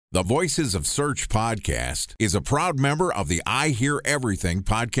The Voices of Search podcast is a proud member of the I Hear Everything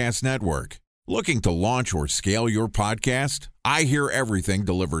podcast network. Looking to launch or scale your podcast? I Hear Everything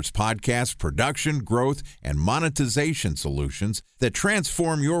delivers podcast production, growth, and monetization solutions that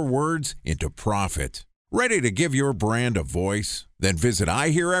transform your words into profit. Ready to give your brand a voice? Then visit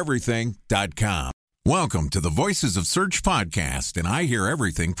iheareverything.com. Welcome to the Voices of Search podcast and I Hear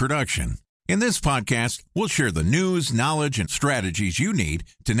Everything production. In this podcast, we'll share the news, knowledge, and strategies you need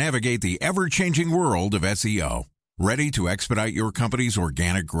to navigate the ever-changing world of SEO. Ready to expedite your company's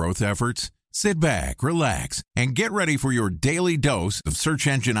organic growth efforts? Sit back, relax, and get ready for your daily dose of search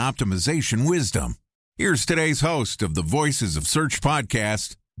engine optimization wisdom. Here's today's host of the Voices of Search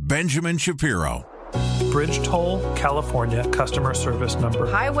podcast, Benjamin Shapiro. Bridge toll, California, customer service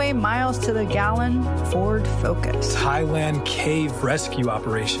number. Highway miles to the gallon, Ford Focus. Thailand cave rescue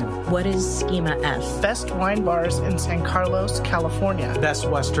operation. What is Schema F? Best wine bars in San Carlos, California. Best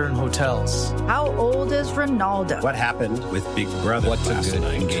Western hotels. How old is Ronaldo? What happened with Big Brother? What's a good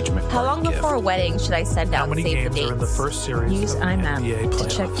engagement? How long before a wedding should I send out How many save the games are in the dates? first series? Use of the IMAP NBA to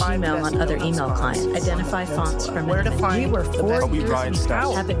check playoffs? Gmail on other email clients. Identify fonts from Where to find We were the 4 best years Brian in Stout.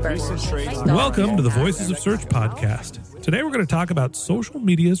 college. Have it burn. Welcome to the Voices of Search podcast. Today we're going to talk about social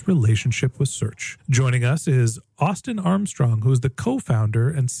media's relationship with search. Joining us is Austin Armstrong, who is the co-founder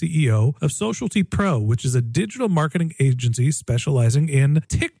and CEO of Socialty Pro, which is a digital marketing agency specializing in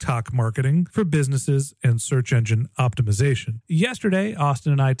TikTok marketing for businesses and search engine optimization. Yesterday,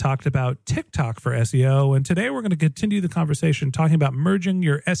 Austin and I talked about TikTok for SEO, and today we're going to continue the conversation talking about merging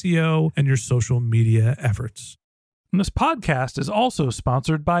your SEO and your social media efforts. And this podcast is also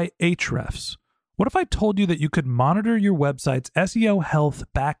sponsored by Ahrefs. What if I told you that you could monitor your website's SEO health,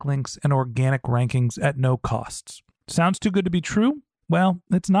 backlinks, and organic rankings at no costs? Sounds too good to be true? Well,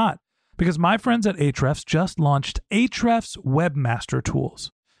 it's not, because my friends at Ahrefs just launched Ahrefs Webmaster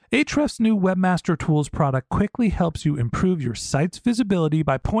Tools. Ahrefs' new Webmaster Tools product quickly helps you improve your site's visibility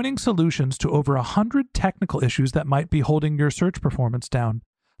by pointing solutions to over 100 technical issues that might be holding your search performance down.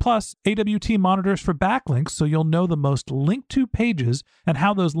 Plus, AWT monitors for backlinks so you'll know the most linked to pages and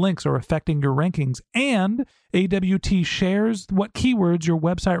how those links are affecting your rankings. And AWT shares what keywords your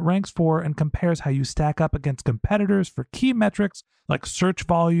website ranks for and compares how you stack up against competitors for key metrics like search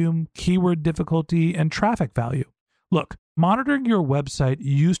volume, keyword difficulty, and traffic value. Look, monitoring your website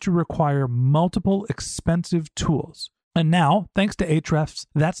used to require multiple expensive tools. And now, thanks to Ahrefs,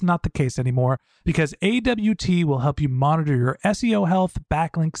 that's not the case anymore because AWT will help you monitor your SEO health,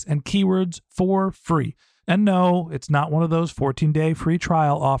 backlinks, and keywords for free. And no, it's not one of those 14-day free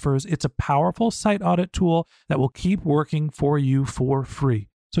trial offers. It's a powerful site audit tool that will keep working for you for free.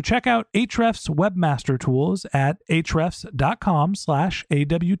 So check out Ahrefs Webmaster Tools at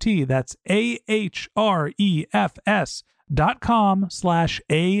ahrefs.com/AWT. That's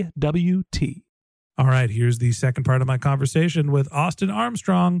ahrefs.com/AWT. All right, here's the second part of my conversation with Austin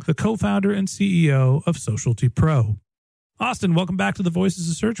Armstrong, the co-founder and CEO of Socialty Pro. Austin, welcome back to the Voices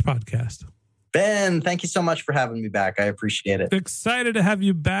of Search podcast. Ben, thank you so much for having me back. I appreciate it. Excited to have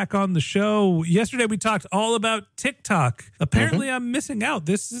you back on the show. Yesterday, we talked all about TikTok. Apparently, I'm missing out.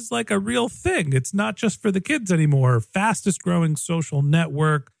 This is like a real thing. It's not just for the kids anymore. Fastest growing social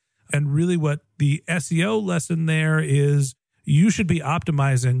network. And really what the SEO lesson there is, you should be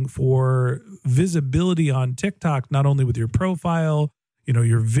optimizing for visibility on TikTok, not only with your profile,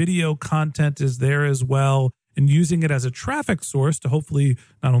 your video content is there as well, and using it as a traffic source to hopefully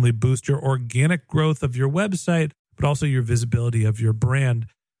not only boost your organic growth of your website, but also your visibility of your brand,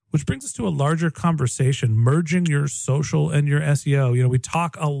 which brings us to a larger conversation, merging your social and your SEO. We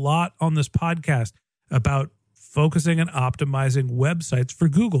talk a lot on this podcast about focusing and optimizing websites for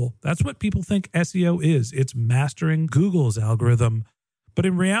Google. That's what people think SEO is. It's mastering Google's algorithm. But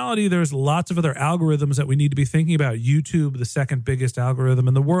in reality, there's lots of other algorithms that we need to be thinking about. YouTube, the second biggest algorithm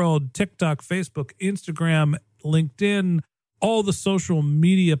in the world, TikTok, Facebook, Instagram, LinkedIn, all the social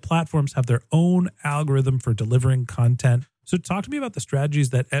media platforms have their own algorithm for delivering content. So talk to me about the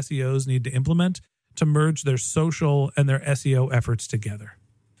strategies that SEOs need to implement to merge their social and their SEO efforts together.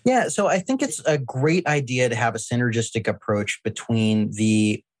 Yeah, so I think it's a great idea to have a synergistic approach between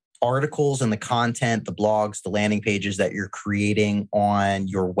the articles and the content, the blogs, the landing pages that you're creating on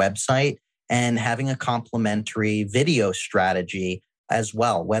your website, and having a complementary video strategy as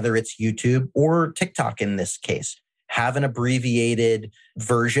well, whether it's YouTube or TikTok in this case. Have an abbreviated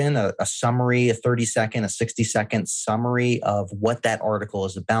version, a summary, a 30-second, a 60-second summary of what that article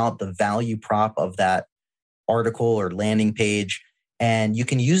is about, the value prop of that article or landing page. And you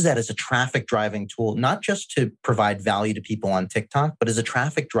can use that as a traffic driving tool, not just to provide value to people on TikTok, but as a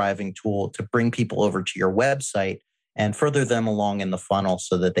traffic driving tool to bring people over to your website and further them along in the funnel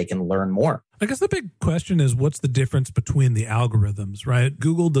so that they can learn more. I guess the big question is, what's the difference between the algorithms, right?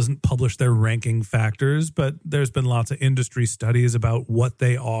 Google doesn't publish their ranking factors, but there's been lots of industry studies about what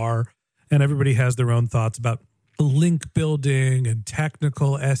they are, and everybody has their own thoughts about link building and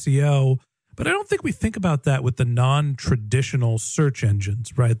technical SEO. But I don't think we think about that with the non-traditional search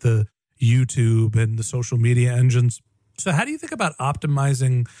engines, right? The YouTube and the social media engines. So how do you think about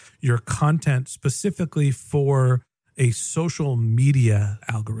optimizing your content specifically for a social media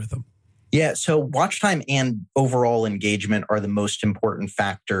algorithm? Yeah, so watch time and overall engagement are the most important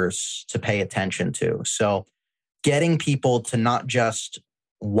factors to pay attention to. So getting people to not just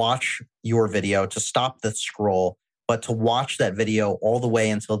watch your video, to stop the scroll, but to watch that video all the way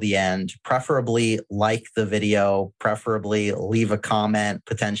until the end, preferably like the video, preferably leave a comment,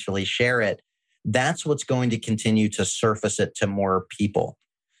 potentially share it. That's what's going to continue to surface it to more people.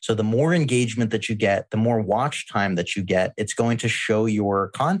 So the more engagement that you get, the more watch time that you get, it's going to show your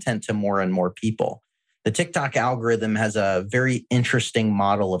content to more and more people. The TikTok algorithm has a very interesting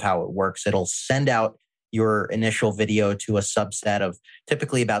model of how it works. It'll send out your initial video to a subset of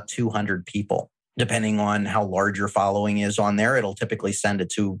typically about 200 people. Depending on how large your following is on there, it'll typically send it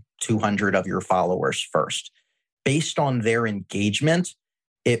to 200 of your followers first. Based on their engagement,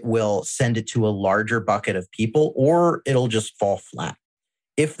 it will send it to a larger bucket of people, or it'll just fall flat.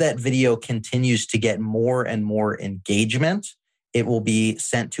 If that video continues to get more and more engagement, it will be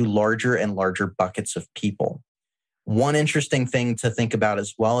sent to larger and larger buckets of people. One interesting thing to think about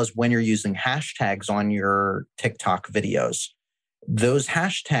as well is when you're using hashtags on your TikTok videos. Those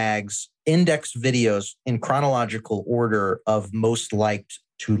hashtags index videos in chronological order of most liked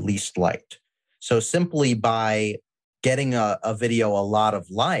to least liked. So simply by getting a video a lot of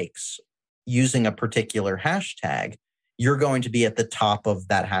likes using a particular hashtag, you're going to be at the top of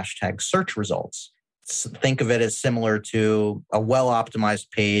that hashtag search results. Think of it as similar to a well-optimized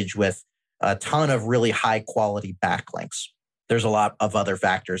page with a ton of really high-quality backlinks. There's a lot of other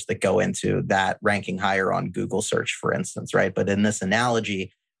factors that go into that ranking higher on Google search, for instance, right? But in this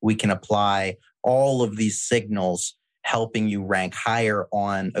analogy, we can apply all of these signals helping you rank higher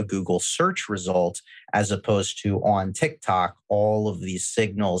on a Google search result as opposed to on TikTok, all of these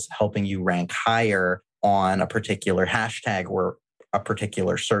signals helping you rank higher on a particular hashtag or a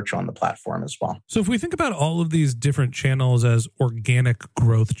particular search on the platform as well. So if we think about all of these different channels as organic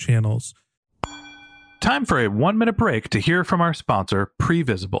growth channels. Time for a 1-minute break to hear from our sponsor,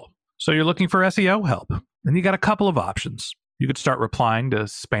 Previsible. So you're looking for SEO help, and you got a couple of options. You could start replying to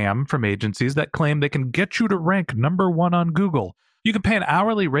spam from agencies that claim they can get you to rank number 1 on Google. You can pay an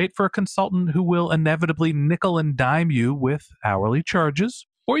hourly rate for a consultant who will inevitably nickel and dime you with hourly charges.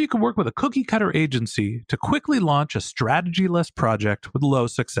 Or you can work with a cookie-cutter agency to quickly launch a strategy-less project with low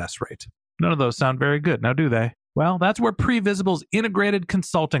success rate. None of those sound very good, now do they? Well, that's where Previsible's integrated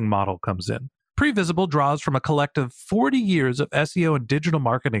consulting model comes in. Previsible draws from a collective 40 years of SEO and digital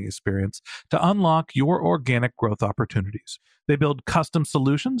marketing experience to unlock your organic growth opportunities. They build custom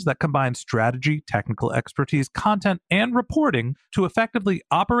solutions that combine strategy, technical expertise, content, and reporting to effectively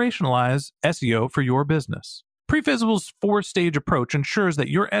operationalize SEO for your business. Previsible's 4-stage approach ensures that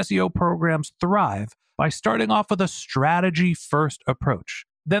your SEO programs thrive by starting off with a strategy-first approach.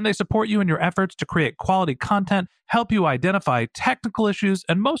 Then they support you in your efforts to create quality content, help you identify technical issues,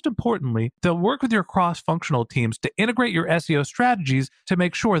 and most importantly, they'll work with your cross-functional teams to integrate your SEO strategies to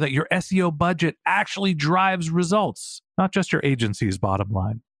make sure that your SEO budget actually drives results, not just your agency's bottom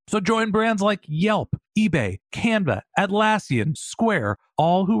line. So join brands like Yelp, eBay, Canva, Atlassian, Square,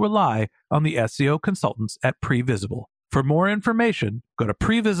 all who rely on the SEO consultants at Previsible. For more information, go to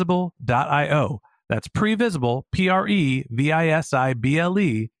previsible.io. That's Previsible, Previsible.io.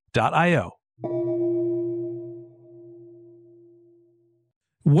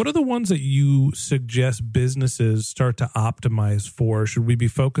 What are the ones that you suggest businesses start to optimize for? Should we be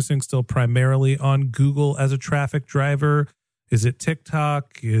focusing still primarily on Google as a traffic driver? Is it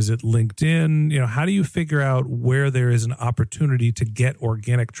TikTok? Is it LinkedIn? How do you figure out where there is an opportunity to get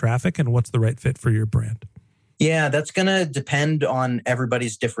organic traffic and what's the right fit for your brand? Yeah, that's going to depend on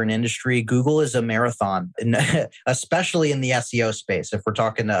everybody's different industry. Google is a marathon, especially in the SEO space. If we're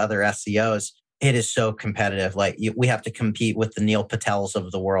talking to other SEOs, it is so competitive. We have to compete with the Neil Patels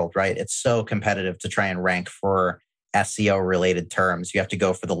of the world, right? It's so competitive to try and rank for SEO related terms. You have to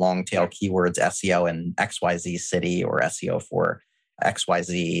go for the long tail keywords, SEO in XYZ city or SEO for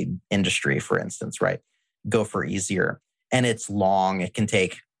XYZ industry, for instance, right? Go for easier. And it's long. It can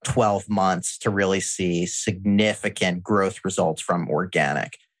take 12 months to really see significant growth results from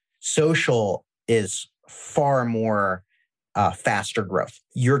organic. Social is far more faster growth.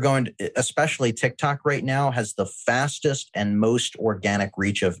 You're going to, especially TikTok right now, has the fastest and most organic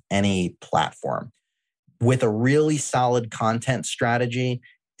reach of any platform. With a really solid content strategy,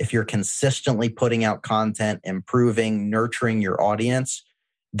 if you're consistently putting out content, improving, nurturing your audience,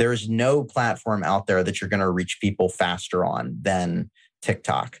 there's no platform out there that you're going to reach people faster on than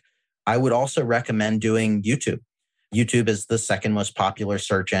TikTok. I would also recommend doing YouTube. YouTube is the second most popular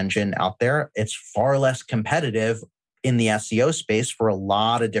search engine out there. It's far less competitive in the SEO space for a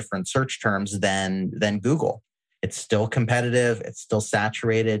lot of different search terms than Google. It's still competitive, it's still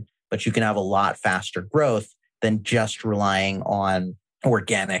saturated, but you can have a lot faster growth than just relying on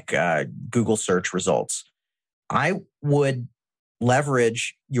organic Google search results. I would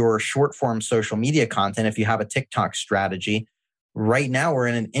leverage your short form social media content if you have a TikTok strategy. Right now, we're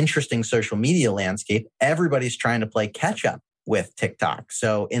in an interesting social media landscape. Everybody's trying to play catch up with TikTok.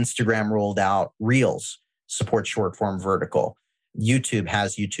 So Instagram rolled out Reels, support short form vertical. YouTube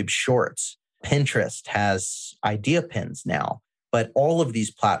has YouTube Shorts. Pinterest has Idea Pins now. But all of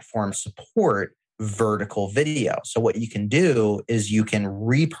these platforms support vertical video. So what you can do is you can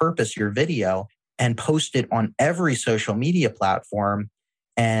repurpose your video and post it on every social media platform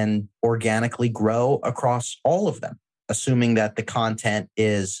and organically grow across all of them, assuming that the content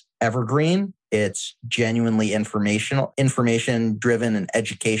is evergreen, it's genuinely information-driven and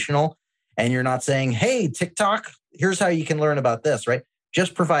educational, and you're not saying, hey, TikTok, here's how you can learn about this, right?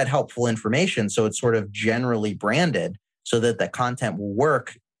 Just provide helpful information so it's sort of generally branded so that the content will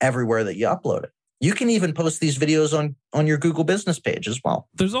work everywhere that you upload it. You can even post these videos on your Google business page as well.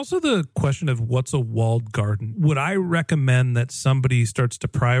 There's also the question of what's a walled garden. Would I recommend that somebody starts to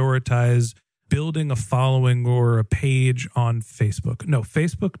prioritize building a following or a page on Facebook? No,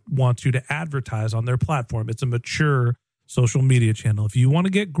 Facebook wants you to advertise on their platform. It's a mature social media channel. If you want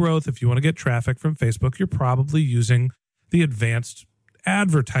to get growth, if you want to get traffic from Facebook, you're probably using the advanced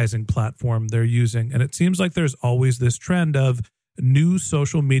advertising platform they're using. And it seems like there's always this trend of new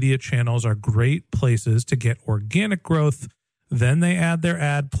social media channels are great places to get organic growth. Then they add their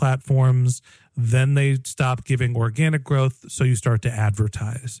ad platforms. Then they stop giving organic growth. So you start to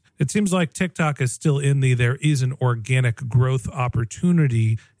advertise. It seems like TikTok is still in there is an organic growth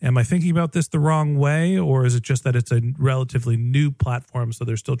opportunity. Am I thinking about this the wrong way? Or is it just that it's a relatively new platform, so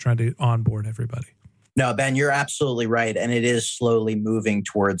they're still trying to onboard everybody? No, Ben, you're absolutely right. And it is slowly moving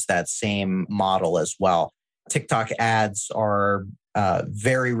towards that same model as well. TikTok ads are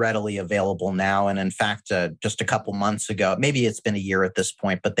very readily available now. And in fact, just a couple months ago, maybe it's been a year at this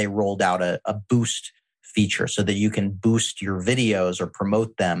point, but they rolled out a boost feature so that you can boost your videos or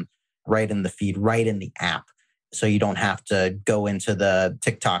promote them right in the feed, right in the app. So you don't have to go into the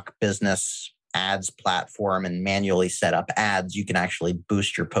TikTok business ads platform and manually set up ads. You can actually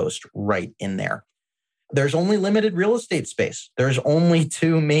boost your post right in there. There's only limited real estate space. There's only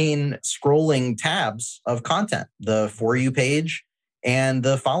two main scrolling tabs of content, the For You page and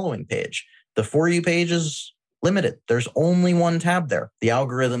the Following page. The For You page is limited. There's only one tab there. The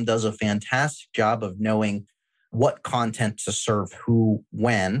algorithm does a fantastic job of knowing what content to serve who,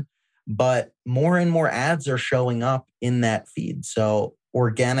 when, but more and more ads are showing up in that feed. So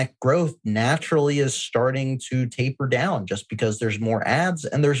organic growth naturally is starting to taper down just because there's more ads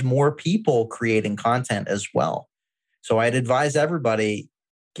and there's more people creating content as well. So I'd advise everybody,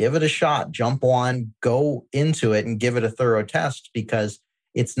 give it a shot, jump on, go into it and give it a thorough test, because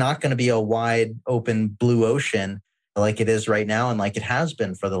it's not going to be a wide open blue ocean like it is right now and like it has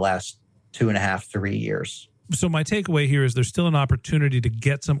been for the last 2.5, 3 years. So my takeaway here is there's still an opportunity to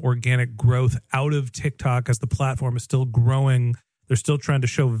get some organic growth out of TikTok as the platform is still growing. They're still trying to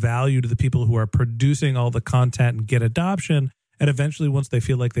show value to the people who are producing all the content and get adoption. And eventually, once they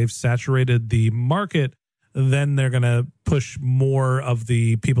feel like they've saturated the market, then they're going to push more of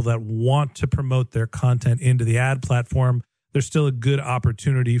the people that want to promote their content into the ad platform. There's still a good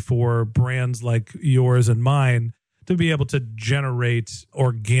opportunity for brands like yours and mine to be able to generate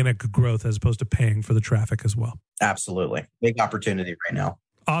organic growth as opposed to paying for the traffic as well. Absolutely. Big opportunity right now.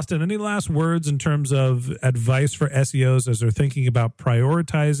 Austin, any last words in terms of advice for SEOs as they're thinking about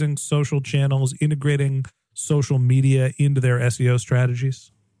prioritizing social channels, integrating social media into their SEO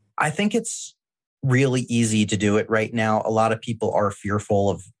strategies? I think it's really easy to do it right now. A lot of people are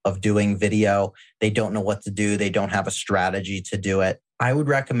fearful of doing video. They don't know what to do. They don't have a strategy to do it. I would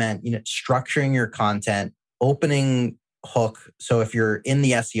recommend, structuring your content, opening hook. So if you're in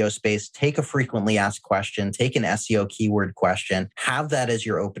the SEO space, take a frequently asked question, take an SEO keyword question, have that as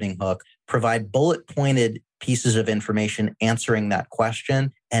your opening hook, provide bullet pointed pieces of information answering that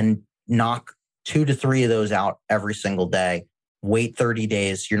question, and knock 2 to 3 of those out every single day. wait 30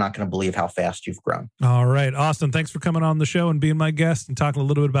 days. You're not going to believe how fast you've grown. All right. Austin, thanks for coming on the show and being my guest and talking a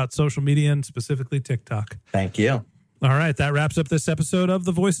little bit about social media and specifically TikTok. Thank you. All right, that wraps up this episode of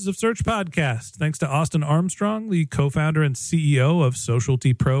the Voices of Search podcast. Thanks to Austin Armstrong, the co-founder and CEO of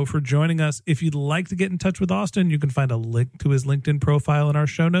Socialty Pro, for joining us. If you'd like to get in touch with Austin, you can find a link to his LinkedIn profile in our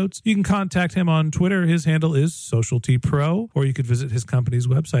show notes. You can contact him on Twitter. His handle is Socialty Pro, or you could visit his company's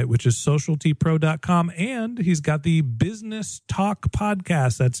website, which is socialtypro.com. And he's got the Business Talk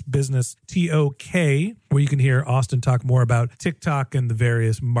podcast. That's Business TOK, where you can hear Austin talk more about TikTok and the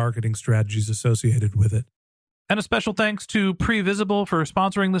various marketing strategies associated with it. And a special thanks to Previsible for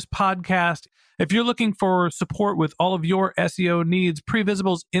sponsoring this podcast. If you're looking for support with all of your SEO needs,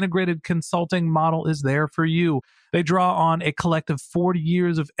 Previsible's integrated consulting model is there for you. They draw on a collective 40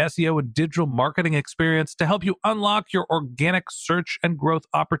 years of SEO and digital marketing experience to help you unlock your organic search and growth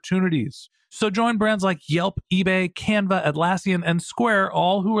opportunities. So join brands like Yelp, eBay, Canva, Atlassian, and Square,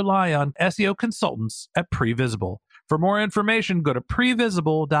 all who rely on SEO consultants at Previsible. For more information, go to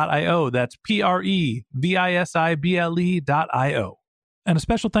previsible.io. That's previsible.io. And a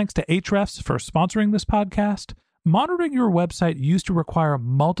special thanks to Ahrefs for sponsoring this podcast. Monitoring your website used to require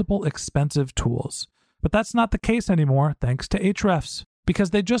multiple expensive tools, but that's not the case anymore thanks to Ahrefs, because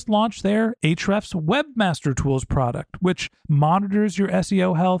they just launched their Ahrefs Webmaster Tools product, which monitors your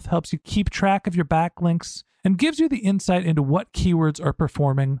SEO health, helps you keep track of your backlinks, and gives you the insight into what keywords are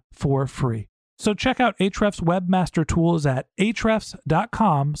performing for free. So check out Ahrefs Webmaster Tools at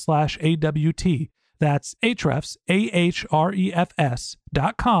ahrefs.com/AWT. That's Ahrefs,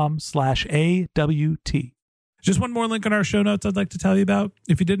 AHREFS.com/AWT. Just one more link in our show notes I'd like to tell you about.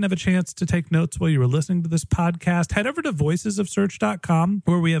 If you didn't have a chance to take notes while you were listening to this podcast, head over to voicesofsearch.com,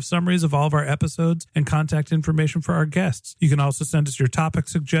 where we have summaries of all of our episodes and contact information for our guests. You can also send us your topic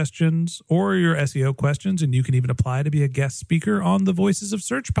suggestions or your SEO questions, and you can even apply to be a guest speaker on the Voices of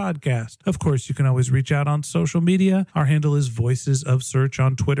Search podcast. Of course, you can always reach out on social media. Our handle is Voices of Search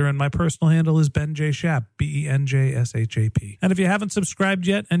on Twitter, and my personal handle is Ben J. Shap, BenJShap. And if you haven't subscribed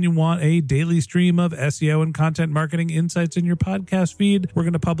yet and you want a daily stream of SEO and content marketing insights in your podcast feed, we're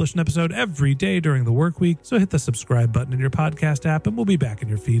going to publish an episode every day during the work week. So hit the subscribe button in your podcast app and we'll be back in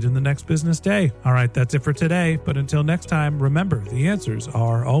your feed in the next business day. All right, that's it for today. But until next time, remember, the answers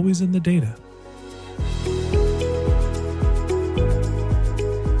are always in the data.